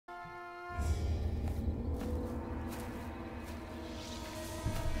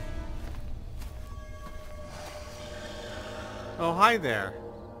Oh, hi there.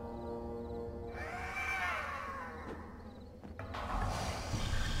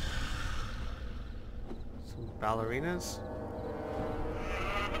 Some ballerinas?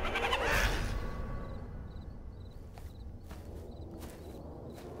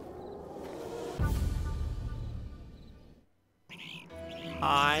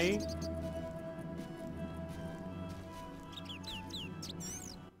 Hi.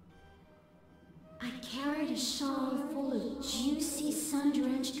 I carried a shawl full of juicy,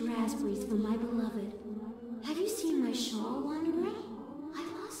 sun-drenched raspberries for my beloved. Have you seen my shawl, Wanderer? I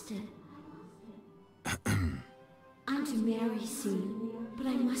lost it. I'm to marry soon, but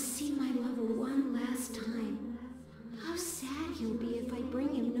I must see my lover one last time. How sad he'll be if I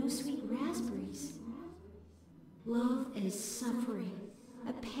bring him no sweet raspberries. Love is suffering,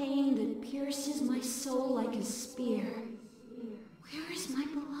 a pain that pierces my soul like a spear. Where is my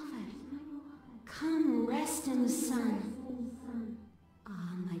beloved? Come rest in the sun.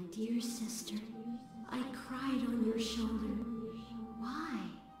 Ah, my dear sister, I cried on your shoulder. Why?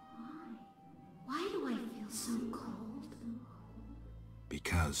 Why do I feel so cold?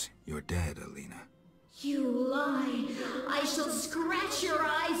 Because you're dead, Alina. You lie! I shall scratch your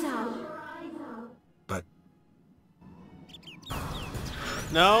eyes out! But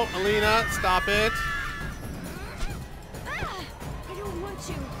No, Alina, stop it. I don't want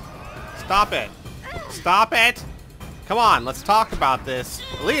you. Stop it. Stop it. Come on, let's talk about this.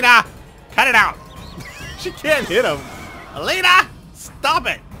 Alina, cut it out. She can't hit him. Alina, stop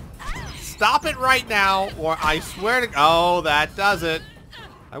it. Stop it right now, or I swear to... Oh, that does it.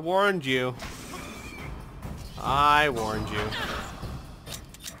 I warned you. I warned you.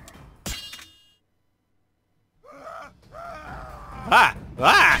 Ah!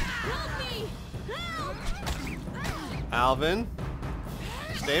 Ah! Help me! Help! Alvin.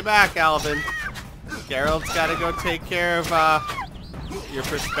 Stay back, Alvin. Geralt's gotta go take care of, your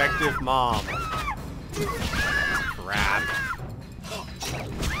prospective mom. Crap.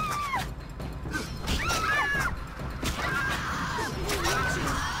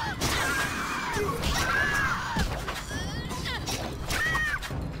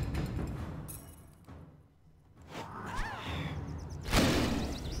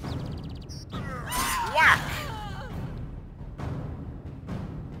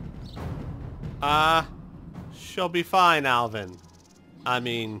 She'll be fine, Alvin. I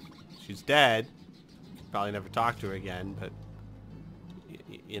mean, she's dead. Probably never talk to her again, but...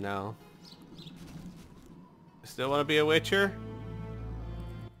 you know. Still want to be a Witcher?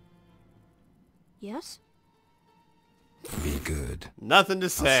 Yes? be good. Nothing to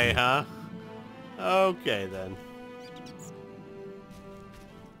say, huh? Okay, then.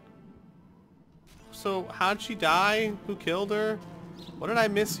 So, how'd she die? Who killed her? What did I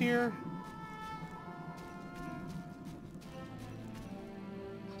miss here?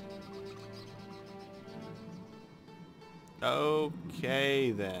 Okay,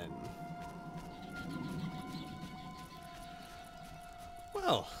 then.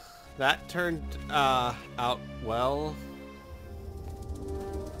 Well, that turned out well.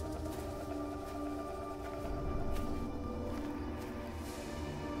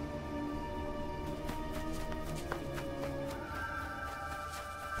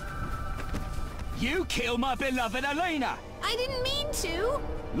 You killed my beloved Alina! I didn't mean to!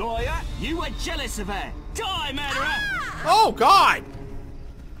 Lawyer, you were jealous of her! Die, murderer! Ah! Oh, God!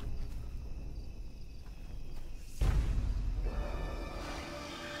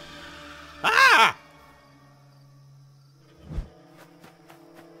 Ah!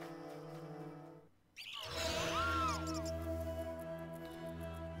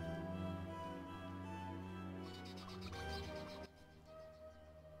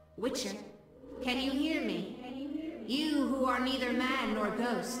 Witcher, can you hear me? You who are neither man nor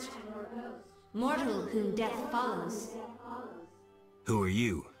ghost. Mortal whom death follows. Who are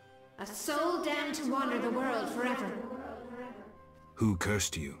you? A soul damned to wander the world forever. Who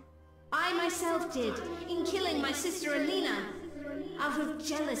cursed you? I myself did, in killing my sister Alina. Out of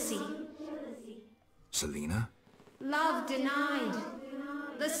jealousy. Selena? Love denied.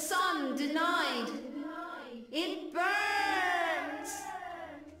 The sun denied. It burns!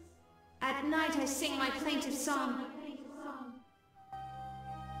 At night I sing my plaintive song.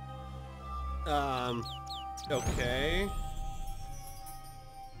 Okay.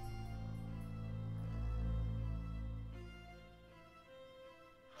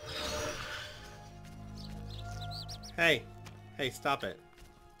 Hey. Hey, stop it.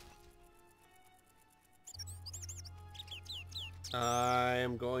 I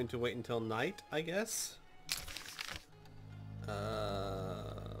am going to wait until night, I guess.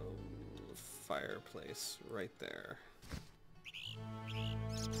 Fireplace right there.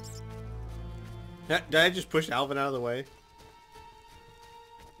 Did I just push Alvin out of the way?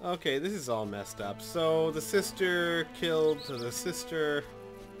 Okay, this is all messed up. So the sister killed the sister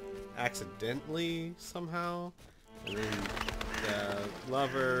accidentally somehow, and then the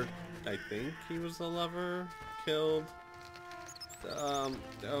lover, I think he was the lover, killed.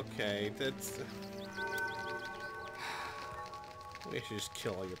 Okay, that's... We should just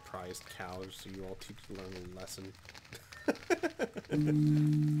kill all your prized cows so you all learn a lesson.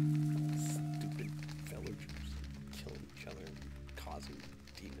 Stupid villagers killing each other and causing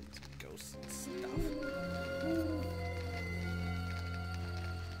demons and ghosts and stuff.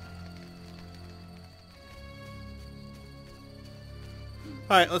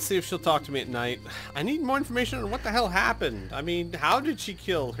 Alright, let's see if she'll talk to me at night. I need more information on what the hell happened. I mean, how did she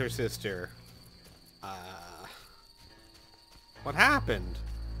kill her sister? What happened?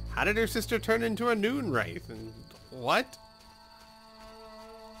 How did her sister turn into a noon wraith? And what?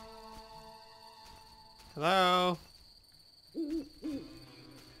 Hello?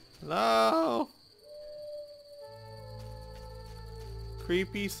 Hello?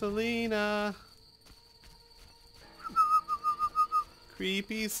 Creepy Selena.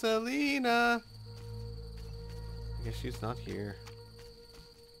 Creepy Selena. I guess she's not here.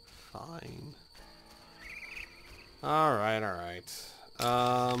 Fine. Alright, alright.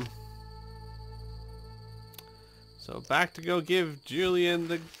 So back to go give Julian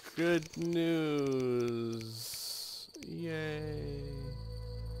the good news. Yay.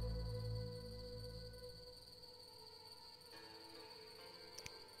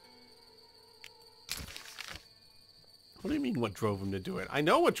 What do you mean what drove him to do it? I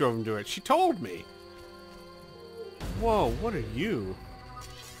know what drove him to do it. She told me. Whoa, what are you?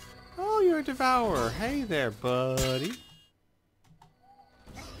 Oh, you're a devourer. Hey there, buddy.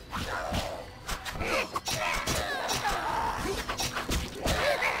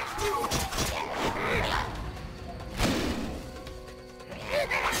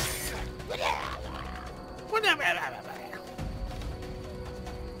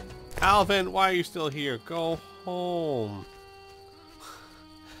 Alvin, why are you still here? Go home.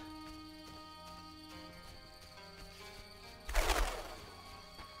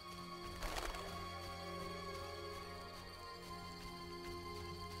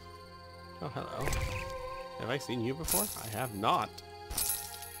 Oh, hello. Have I seen you before? I have not.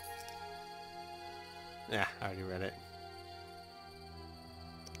 Yeah, I already read it.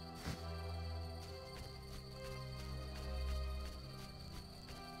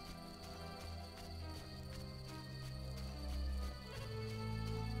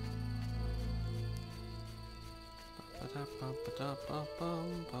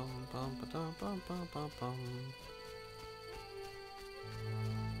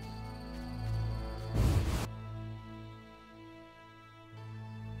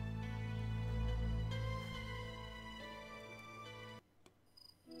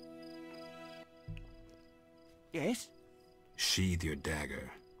 Yes? Sheathe your dagger.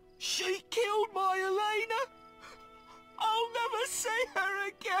 She killed my Elena! I'll never see her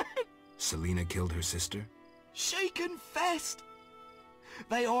again! Selena killed her sister? She confessed.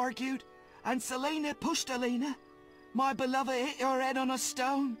 They argued, and Selena pushed Elena. My beloved hit her head on a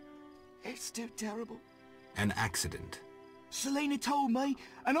stone. It's too terrible. An accident. Selena told me,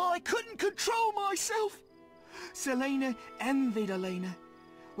 and I couldn't control myself. Selena envied Elena,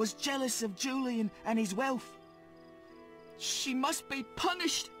 was jealous of Julian and his wealth. She must be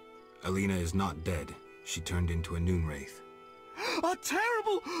punished. Elena is not dead. She turned into a noon wraith.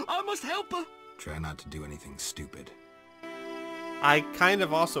 Terrible! I must help her. Try not to do anything stupid. I kind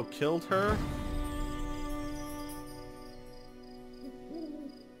of also killed her.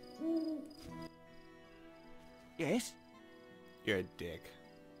 Yes? You're a dick.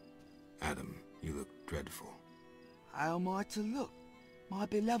 Adam, you look dreadful. How am I to look? My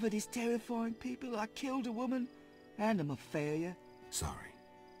beloved is terrifying people. I killed a woman, and I'm a failure. Sorry.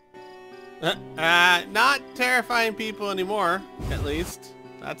 Not terrifying people anymore, at least.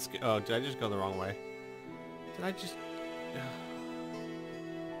 That's... Oh, did I just go the wrong way? Did I just...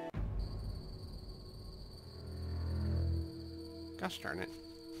 Gosh darn it.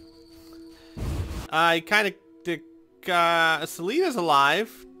 I kind of... Selena's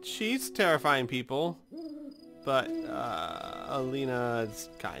alive. She's terrifying people. But,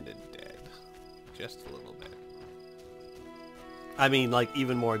 Alina's kind of dead. Just a little bit. I mean, like,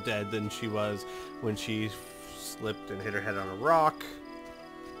 even more dead than she was when she slipped and hit her head on a rock.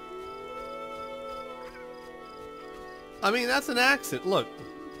 I mean, that's an accident. Look,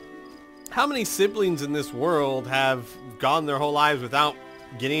 how many siblings in this world have gone their whole lives without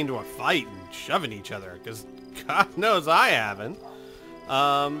getting into a fight and shoving each other? Because God knows I haven't.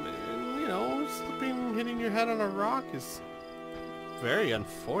 And, you know, slipping, hitting your head on a rock is very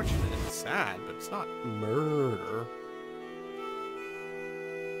unfortunate and sad, but it's not murder.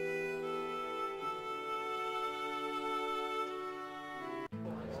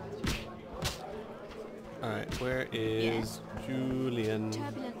 Alright, where is Julian?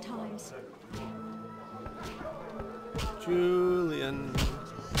 Turbulent times. Julian.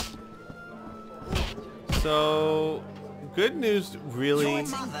 So, good news, really.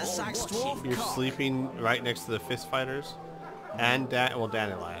 You're sleeping right next to the fist fighters. And, well,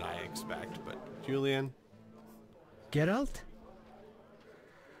 Dandelion, I expect, but Julian? Geralt?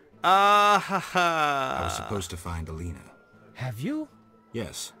 I was supposed to find Alina. Have you?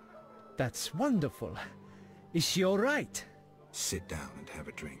 Yes. That's wonderful. Is she all right? Sit down and have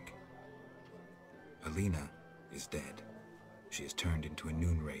a drink. Alina is dead. She has turned into a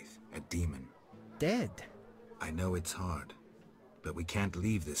noon wraith, a demon. Dead? I know it's hard, but we can't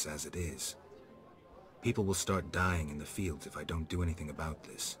leave this as it is. People will start dying in the fields if I don't do anything about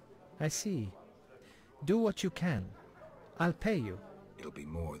this. I see. Do what you can. I'll pay you. It'll be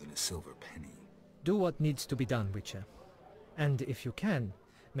more than a silver penny. Do what needs to be done, Witcher. And if you can,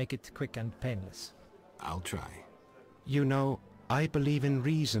 make it quick and painless. I'll try. You know, I believe in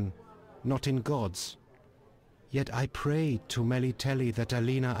reason, not in gods. Yet I prayed to Melitele that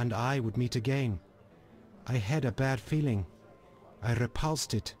Alina and I would meet again. I had a bad feeling. I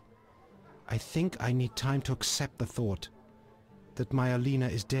repulsed it. I think I need time to accept the thought that my Alina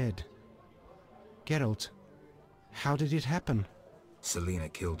is dead. Geralt, how did it happen? Selena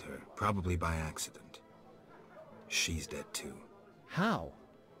killed her, probably by accident. She's dead too. How?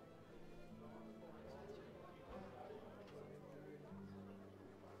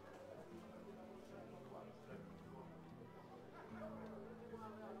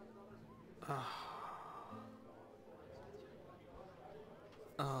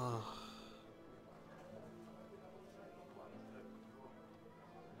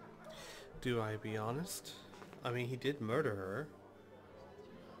 Do I be honest? I mean, he did murder her,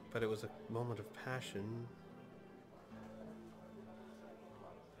 but it was a moment of passion.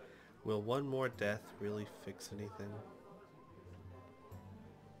 Will one more death really fix anything?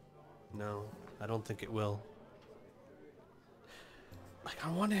 No, I don't think it will. Like,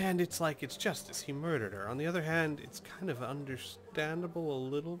 on one hand, it's like, it's justice. He murdered her. On the other hand, it's kind of understandable a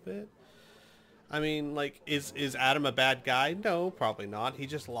little bit. I mean, like, is Adam a bad guy? No, probably not. He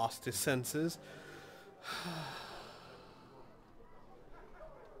just lost his senses.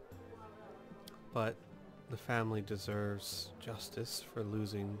 But the family deserves justice for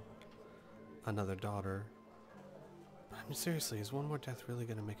losing another daughter. I mean, seriously, is one more death really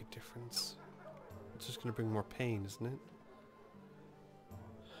going to make a difference? It's just going to bring more pain, isn't it?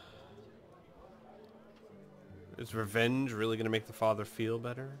 Is revenge really going to make the father feel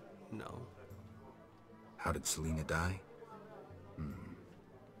better? No. How did Selena die?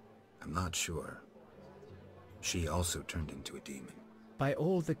 I'm not sure. She also turned into a demon. By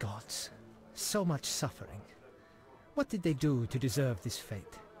all the gods, so much suffering. What did they do to deserve this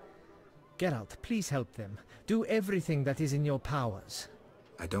fate? Geralt, please help them. Do everything that is in your powers.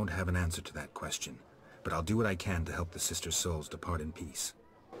 I don't have an answer to that question, but I'll do what I can to help the sister souls depart in peace.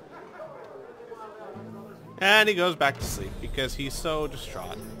 And he goes back to sleep because he's so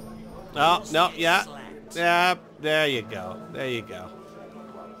distraught. Oh, no, yeah. Yeah, there you go. There you go.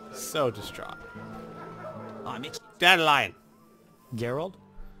 So distraught. Dandelion. Geralt?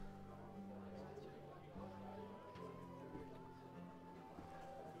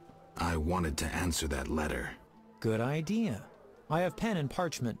 I wanted to answer that letter. Good idea. I have pen and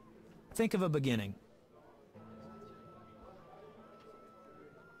parchment. Think of a beginning.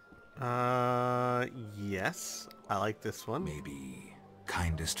 Yes. I like this one. Maybe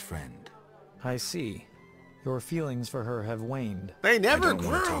kindest friend. I see. Your feelings for her have waned. They never I don't grew.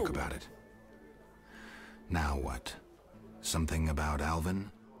 want to talk about it. Now what? Something about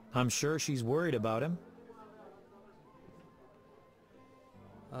Alvin? I'm sure she's worried about him.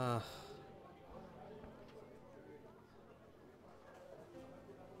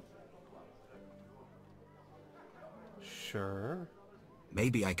 Sure.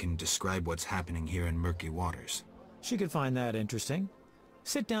 Maybe I can describe what's happening here in Murky Waters. She could find that interesting.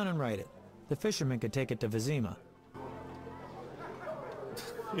 Sit down and write it. The fisherman could take it to Vizima.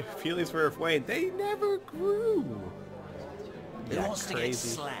 Your feelings for her Wayne, they never grew. He That wants to get crazy.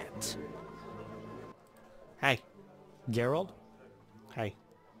 slapped. Hey. Geralt? Hey.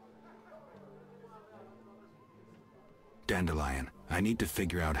 Dandelion, I need to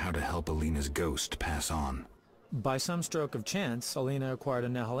figure out how to help Alina's ghost pass on. By some stroke of chance, Alina acquired a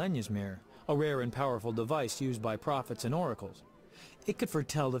Nehelenya's mirror, a rare and powerful device used by prophets and oracles. It could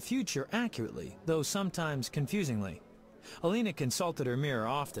foretell the future accurately, though sometimes confusingly. Alina consulted her mirror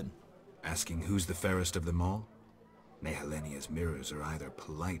often. Asking who's the fairest of them all? Nehelenia's mirrors are either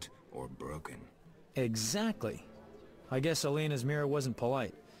polite or broken. Exactly. I guess Alina's mirror wasn't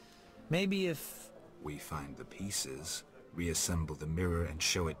polite. Maybe if... we find the pieces, reassemble the mirror and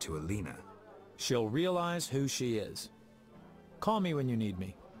show it to Alina. she'll realize who she is. Call me when you need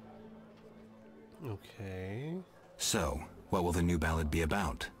me. Okay. So, what will the new ballad be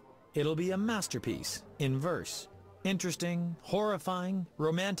about? It'll be a masterpiece, in verse. Interesting, horrifying,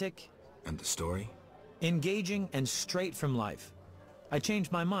 romantic. And the story? Engaging and straight from life. I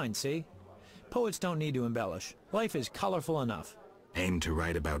changed my mind, see? Poets don't need to embellish. Life is colorful enough. Aim to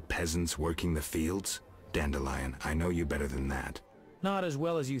write about peasants working the fields? Dandelion, I know you better than that. Not as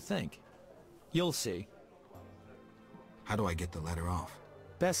well as you think. You'll see. How do I get the letter off?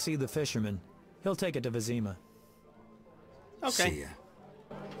 Best see the fisherman. He'll take it to Vizima. Okay. See ya.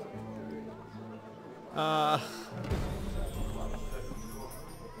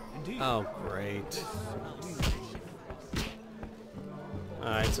 Oh, great.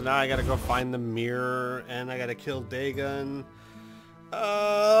 Alright, so now I gotta go find the mirror, and I gotta kill Dagon.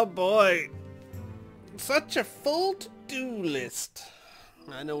 Oh, boy. Such a full to-do list.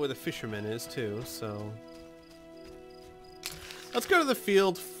 I know where the fisherman is, too, so... Let's go to the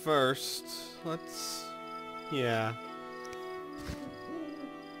field first. Let's... yeah.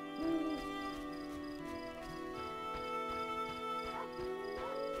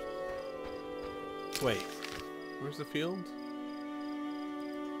 Wait. Where's the field?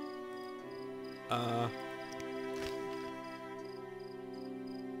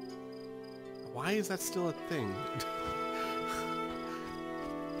 Why is that still a thing?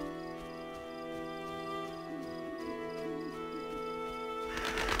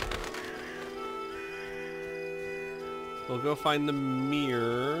 We'll go find the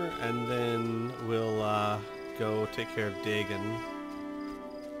mirror, and then we'll go take care of Dagon.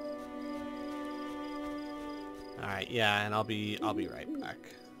 Alright, yeah, and I'll be right back.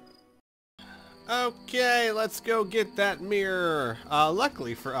 Okay, let's go get that mirror.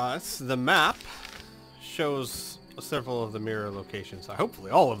 Luckily for us, the map shows several of the mirror locations.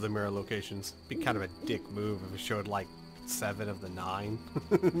 Hopefully all of the mirror locations. It'd be kind of a dick move if it showed like 7 of the 9.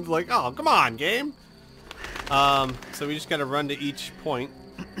 Like, oh, come on, game! So we just gotta run to each point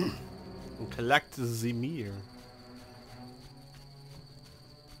and collect the mirror.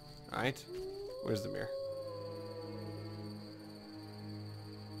 Alright, where's the mirror?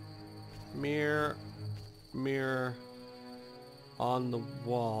 Mirror on the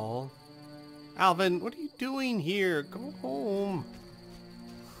wall. Alvin, what are you doing here? Go home.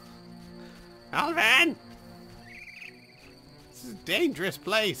 Alvin! This is a dangerous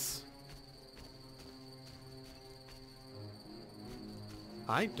place.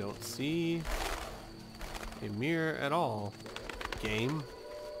 I don't see a mirror at all, game.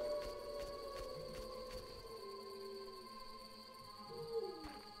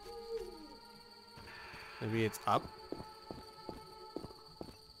 Maybe it's up?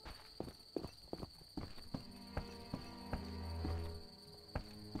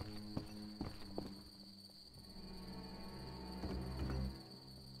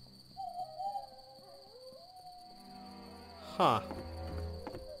 Huh.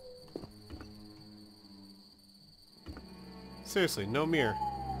 Seriously, no mirror.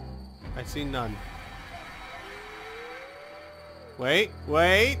 I see none. Wait,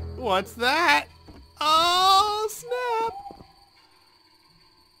 what's that? Oh, snap!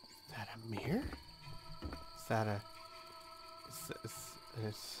 Is that a mirror? Is that a...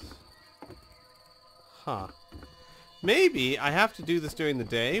 Huh. Maybe I have to do this during the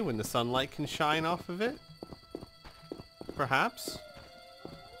day when the sunlight can shine off of it? Perhaps?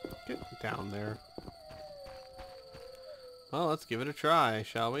 Get down there. Well, let's give it a try,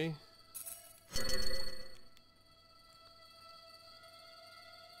 shall we?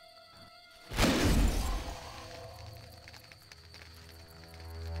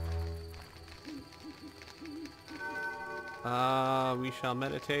 We shall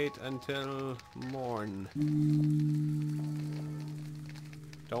meditate until morn.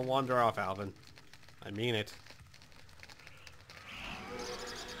 Don't wander off, Alvin. I mean it.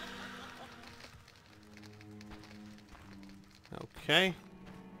 Okay.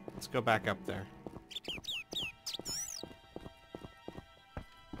 Let's go back up there.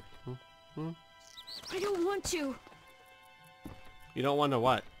 I don't want to. You don't want to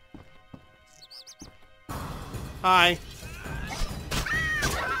what? Hi.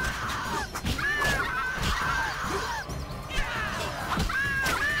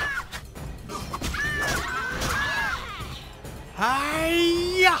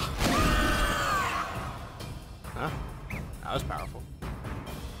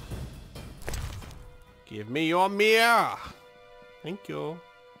 Give me your mirror. Thank you.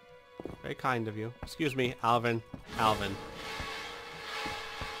 Very kind of you. Excuse me, Alvin. Alvin.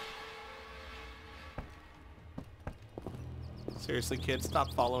 Seriously, kid,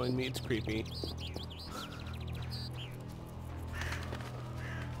 stop following me. It's creepy.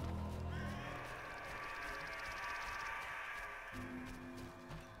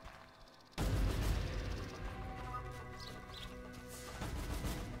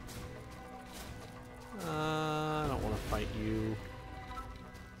 I don't want to fight you.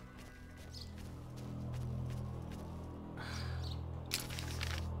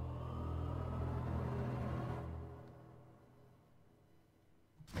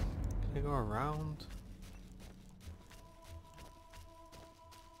 Can I go around?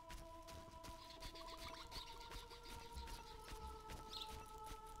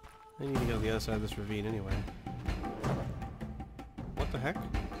 I need to go to the other side of this ravine anyway. What the heck?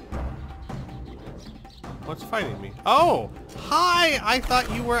 What's fighting me? Oh! Hi! I thought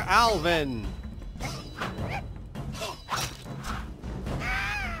you were Alvin!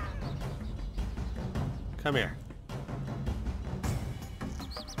 Come here.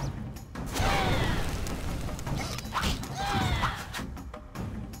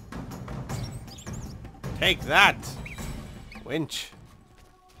 Take that! Winch.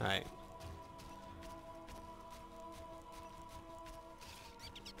 Alright.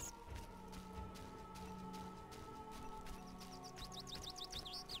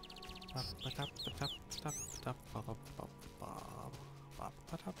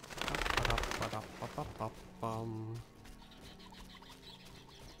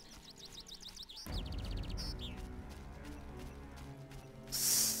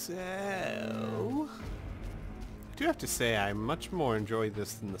 So, I do have to say I much more enjoy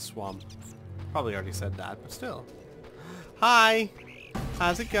this than the swamp. Probably already said that, but still. Hi!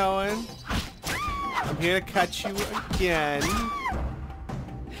 How's it going? I'm here to cut you again.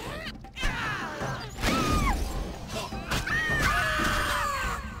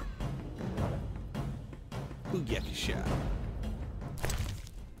 Booyakasha.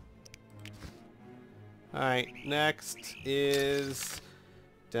 Alright, next is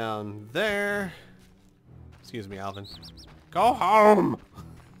down there. Excuse me, Alvin. Go home!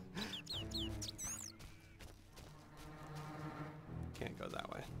 Can't go that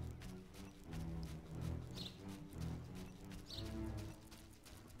way.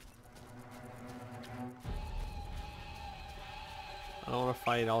 I don't want to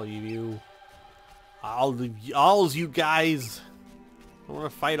fight all you. All you guys. I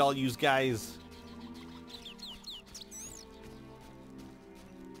want to fight all you guys.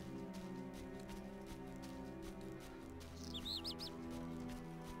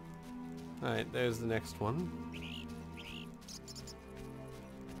 Alright, there's the next one.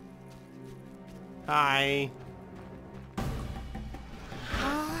 Hi.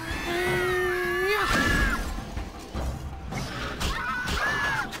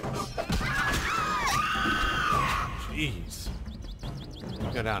 Jeez. You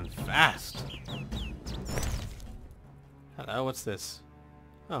go down fast. Hello, what's this?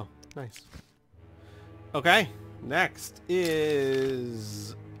 Oh, nice. Okay, next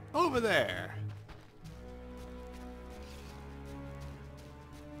is over there.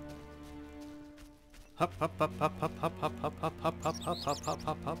 Hop, hop, hop, hop, hop, hop, hop, hop, hop, hop, hop, hop, hop, hop,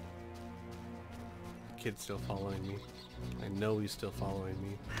 hop, hop. The kid's still following me. I know he's still following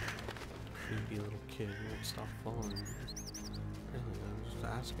me. Creepy little kid won't stop following me. Really, I'm just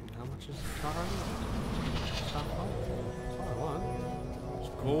asking, how much is the car? Stop following me. That's all I want.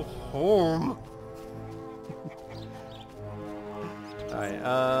 Just go home. Alright,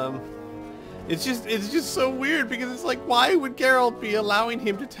 it's just so weird because it's like, why would Geralt be allowing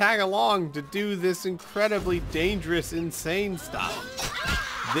him to tag along to do this incredibly dangerous, insane stuff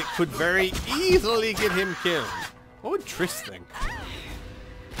that could very easily get him killed? What would Triss think?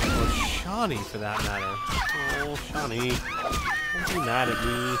 Or Shawnee, for that matter. Oh, Shawnee, don't be mad at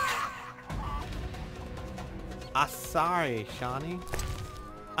me. Ah, sorry, Shawnee.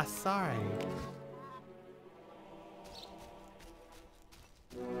 Ah, sorry.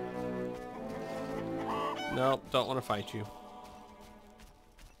 Nope, don't want to fight you.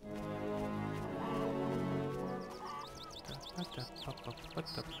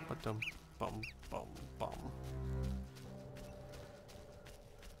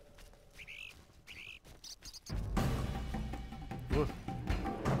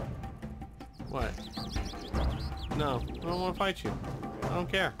 What? No, I don't want to fight you. I don't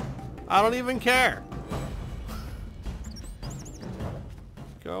care. I don't even care.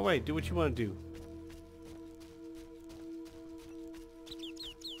 Go away. Do what you want to do.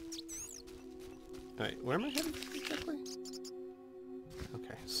 Alright, where am I headed exactly?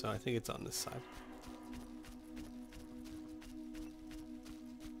 Okay, so I think it's on this side.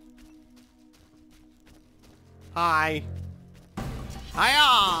 Hi!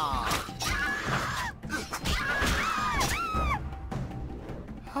 Hiya!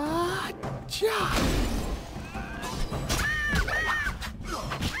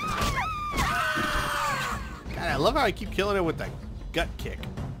 God, I love how I keep killing it with that gut kick.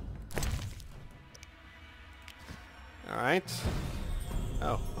 Alright.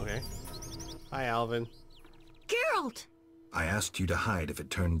 Oh, okay. Hi, Alvin. Geralt! I asked you to hide if it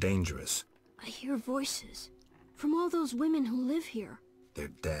turned dangerous. I hear voices. From all those women who live here. They're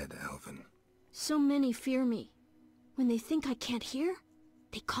dead, Alvin. So many fear me. When they think I can't hear,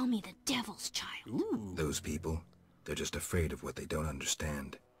 they call me the Devil's Child. Ooh. Those people, they're just afraid of what they don't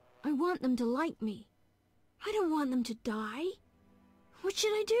understand. I want them to like me. I don't want them to die. What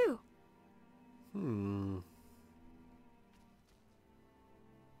should I do?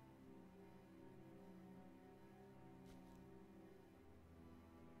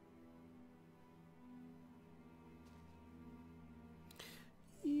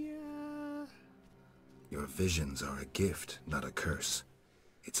 Yeah. Your visions are a gift, not a curse.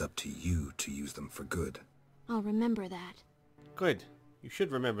 It's up to you to use them for good. I'll remember that. Good. You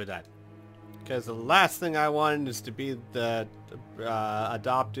should remember that. Because the last thing I wanted is to be the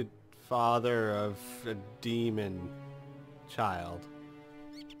adopted father of a demon child.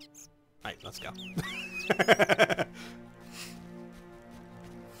 Alright, let's go.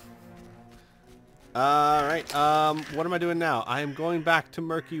 Alright, what am I doing now? I am going back to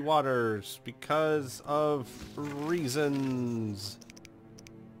Murky Waters because of reasons.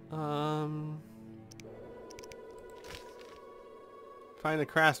 Find a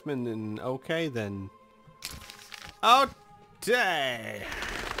craftsman and okay then. Okay.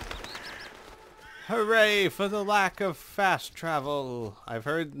 Hooray for the lack of fast travel. I've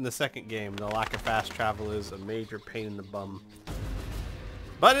heard in the second game the lack of fast travel is a major pain in the bum.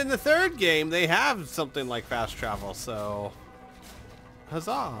 But in the third game they have something like fast travel, so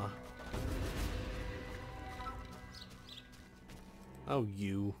huzzah. Oh,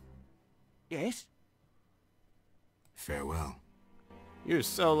 you. Yes? Farewell. You're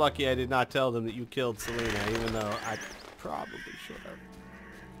so lucky I did not tell them that you killed Selena, even though I probably should have.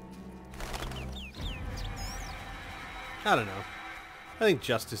 I don't know. I think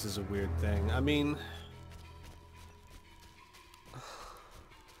justice is a weird thing. I mean...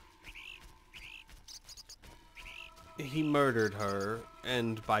 he murdered her,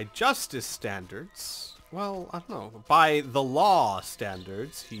 and by justice standards, well, I don't know, by the law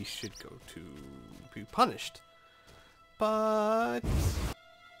standards, he should go to be punished. But...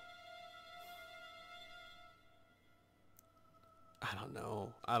 I don't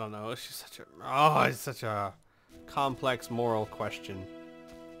know. It's just such a... oh, it's such a complex moral question.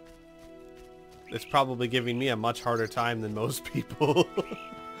 It's probably giving me a much harder time than most people.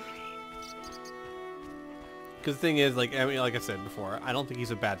 Because the thing is, like, I mean, like I said before, I don't think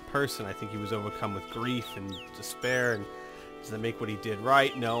he's a bad person. I think he was overcome with grief and despair. And does that make what he did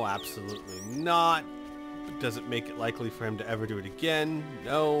right? No, absolutely not. Does it make it likely for him to ever do it again?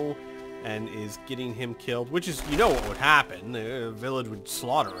 No. And is getting him killed, which is, you know what would happen. The village would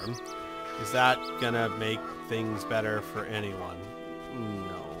slaughter him. Is that gonna make things better for anyone?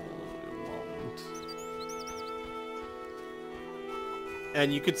 No, it won't.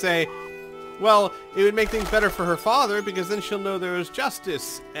 And you could say, well, it would make things better for her father because then she'll know there is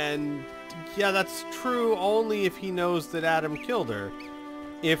justice. And yeah, that's true only if he knows that Adam killed her.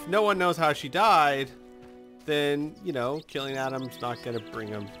 If no one knows how she died, then, you know, killing Adam's not going to bring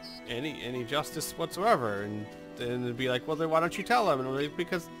him any justice whatsoever. And then it'd be like, well, then why don't you tell him? And I'm like,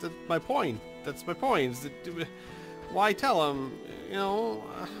 because that's my point. That's my point. Is that, why tell him? You know,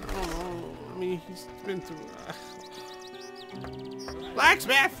 I don't know. I mean, he's been through...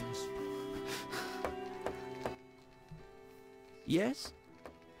 Blacksmith! Yes?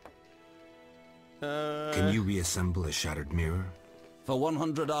 Can you reassemble a shattered mirror? For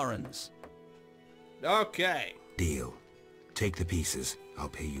 100 orens. Okay. Deal. Take the pieces. I'll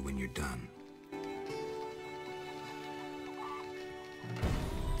pay you when you're done.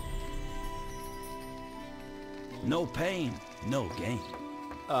 No pain, no gain.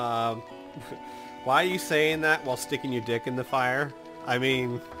 Why are you saying that while sticking your dick in the fire? I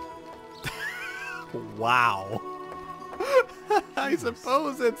mean... wow. I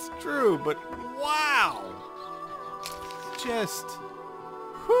suppose it's true, but wow. Just...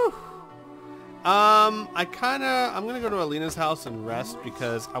 whew. I'm gonna go to Alina's house and rest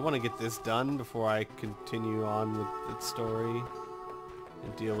because I want to get this done before I continue on with the story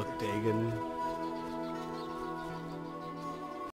and deal with Dagon.